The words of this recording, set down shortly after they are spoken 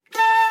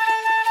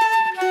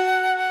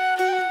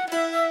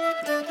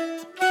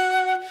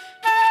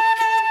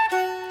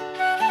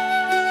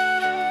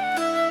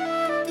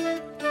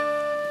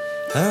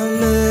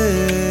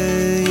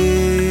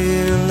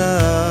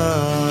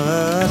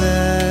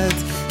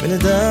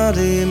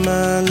ולדרים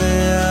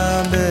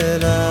עליה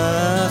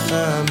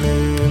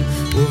ברחמים,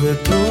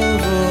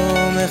 ובטובו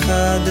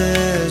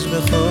מחדש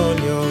בכל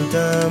יום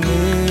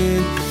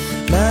תמיד.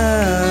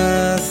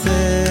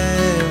 מעשה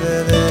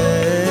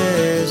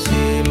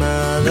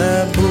ורשימה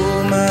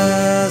רבו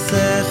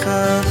מעשיך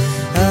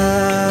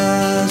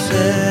השם,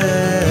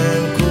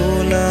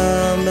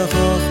 כולם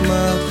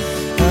בחוכמה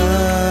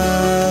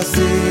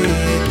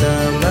עשית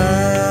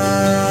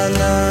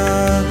מלך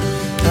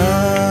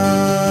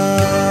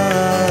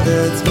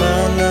הארץ,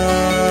 מלך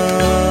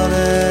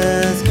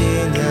ארץ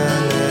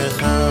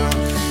קניינך,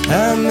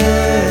 אמן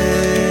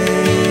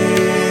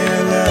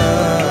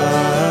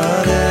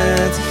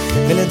לארץ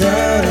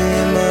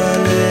ולדרים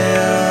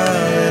עליה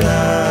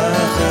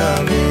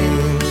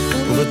ברחמים,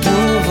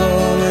 ובטובו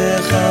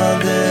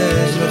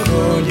מחדש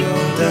בכל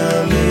יום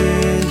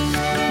תמיד.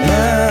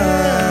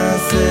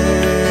 מעשה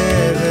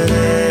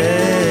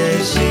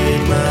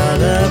ורשימה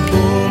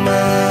רבו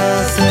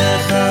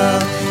מעשיך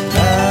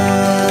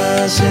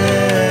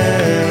השם,